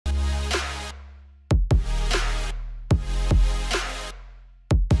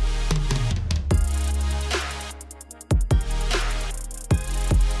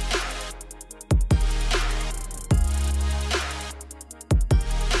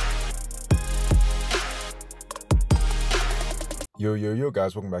Yo,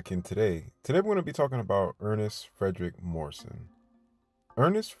 guys, welcome back in today. Today we're going to be talking about Ernest Frederick Morrison.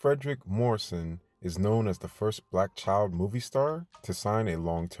 Ernest Frederick Morrison is known as the first black child movie star to sign a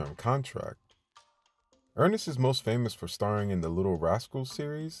long-term contract. Ernest is most famous for starring in the Little Rascals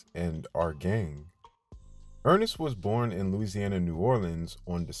series and Our Gang. Ernest was born in Louisiana, New Orleans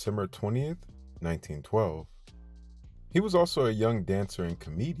on December 20th, 1912. He was also a young dancer and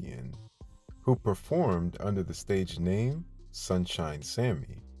comedian who performed under the stage name Sunshine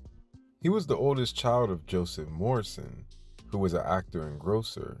Sammy. He was the oldest child of Joseph Morrison, who was an actor and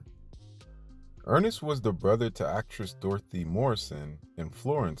grocer. Ernest was the brother to actress Dorothy Morrison and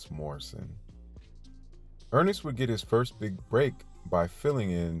Florence Morrison. Ernest would get his first big break by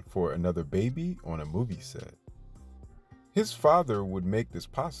filling in for another baby on a movie set. His father would make this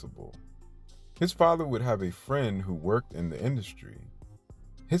possible. His father would have a friend who worked in the industry.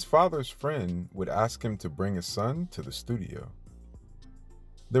 His father's friend would ask him to bring his son to the studio.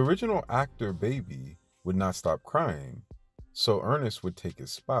 The original actor Baby would not stop crying, so Ernest would take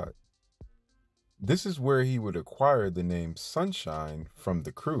his spot. This is where he would acquire the name Sunshine from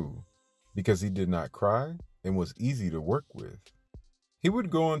the crew because he did not cry and was easy to work with. He would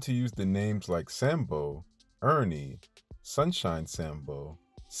go on to use the names like Sambo, Ernie, Sunshine Sambo,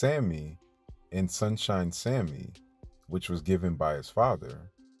 Sammy, and Sunshine Sammy, which was given by his father.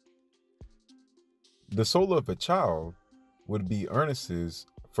 The Soul of a Child would be Ernest's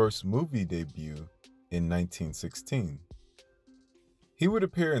first movie debut in 1916. He would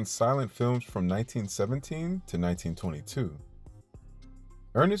appear in silent films from 1917 to 1922.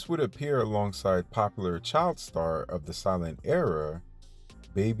 Ernest would appear alongside popular child star of the silent era,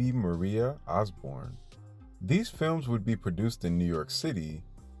 Baby Maria Osborne. These films would be produced in New York City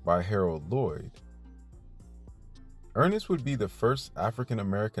by Harold Lloyd. Ernest would be the first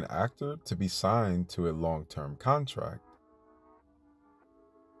African-American actor to be signed to a long-term contract.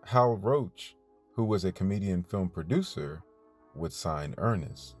 Hal Roach, who was a comedian film producer, would sign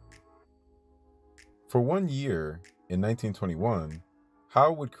Ernest. For 1 year, in 1921,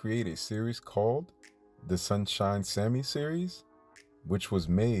 Hal would create a series called the Sunshine Sammy series, which was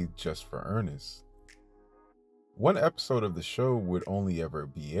made just for Ernest. One episode of the show would only ever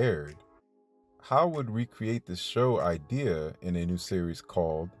be aired. Hal would recreate this show idea in a new series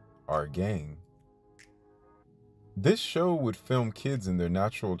called Our Gang. This show would film kids in their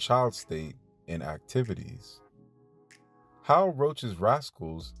natural child state and activities. Hal Roach's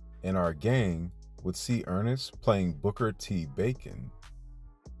Rascals and Our Gang would see Ernest playing Booker T. Bacon.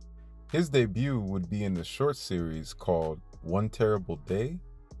 His debut would be in the short series called One Terrible Day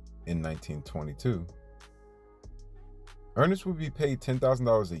in 1922. Ernest would be paid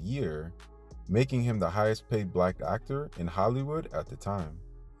 $10,000 a year, making him the highest paid black actor in Hollywood at the time.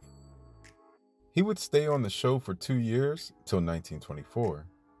 He would stay on the show for 2 years till 1924,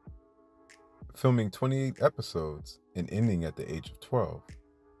 filming 28 episodes and ending at the age of 12.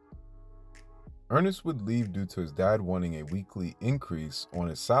 Ernest would leave due to his dad wanting a weekly increase on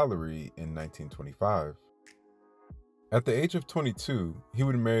his salary in 1925. At the age of 22, he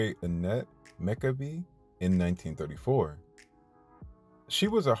would marry Annette Meccabe in 1934. She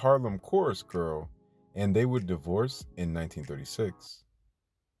was a Harlem chorus girl, and they would divorce in 1936.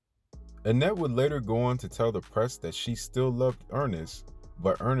 Annette would later go on to tell the press that she still loved Ernest,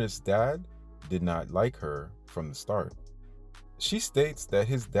 but Ernest's dad did not like her from the start. She states that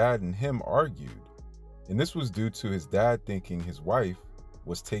his dad and him argued, and this was due to his dad thinking his wife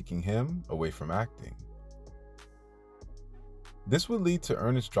was taking him away from acting. This would lead to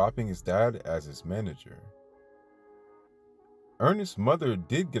Ernest dropping his dad as his manager. Ernest's mother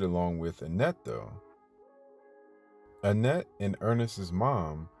did get along with Annette though. Annette and Ernest's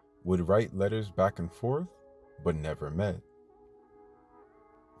mom would write letters back and forth, but never met.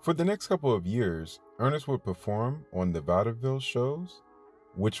 For the next couple of years, Ernest would perform on the vaudeville shows,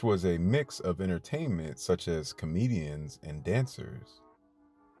 which was a mix of entertainment such as comedians and dancers.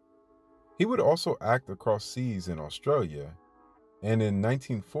 He would also act across seas in Australia, and in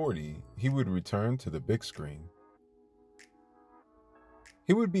 1940, he would return to the big screen.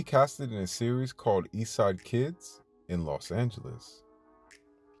 He would be casted in a series called East Side Kids in Los Angeles.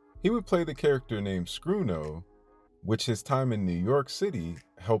 He would play the character named Screwno, which his time in New York City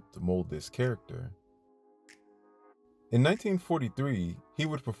helped mold this character. In 1943, he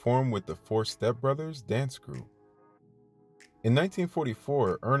would perform with the Four Step Brothers dance group. In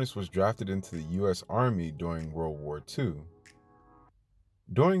 1944, Ernest was drafted into the U.S. Army during World War II.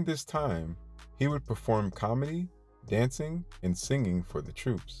 During this time, he would perform comedy, dancing, and singing for the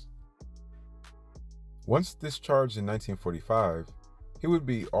troops. Once discharged in 1945, he would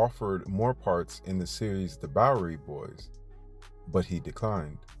be offered more parts in the series The Bowery Boys, but he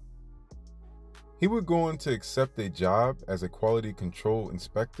declined. He would go on to accept a job as a quality control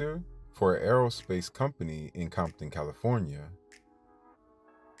inspector for an aerospace company in Compton, California.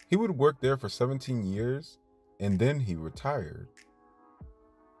 He would work there for 17 years, and then he retired.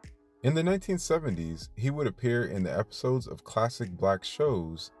 In the 1970s, he would appear in the episodes of classic black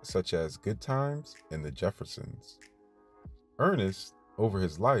shows such as Good Times and The Jeffersons. Ernest, over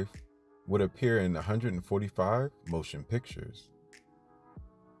his life, would appear in 145 motion pictures.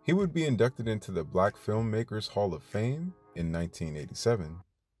 He would be inducted into the Black Filmmakers Hall of Fame in 1987.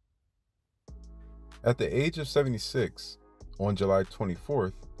 At the age of 76, on July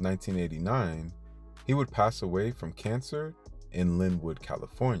 24, 1989, he would pass away from cancer in Linwood,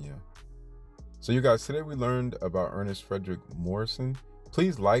 California. So you guys, today we learned about Ernest Frederick Morrison.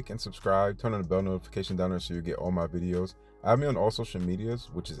 Please like and subscribe, turn on the bell notification down there so you get all my videos. Add me on all social medias,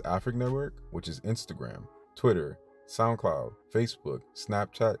 which is Afric Network, which is Instagram, Twitter, SoundCloud, Facebook,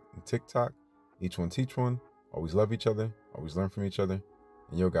 Snapchat, and TikTok. Each one teach one. Always love each other. Always learn from each other.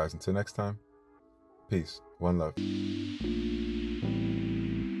 And yo guys, until next time, peace. One love.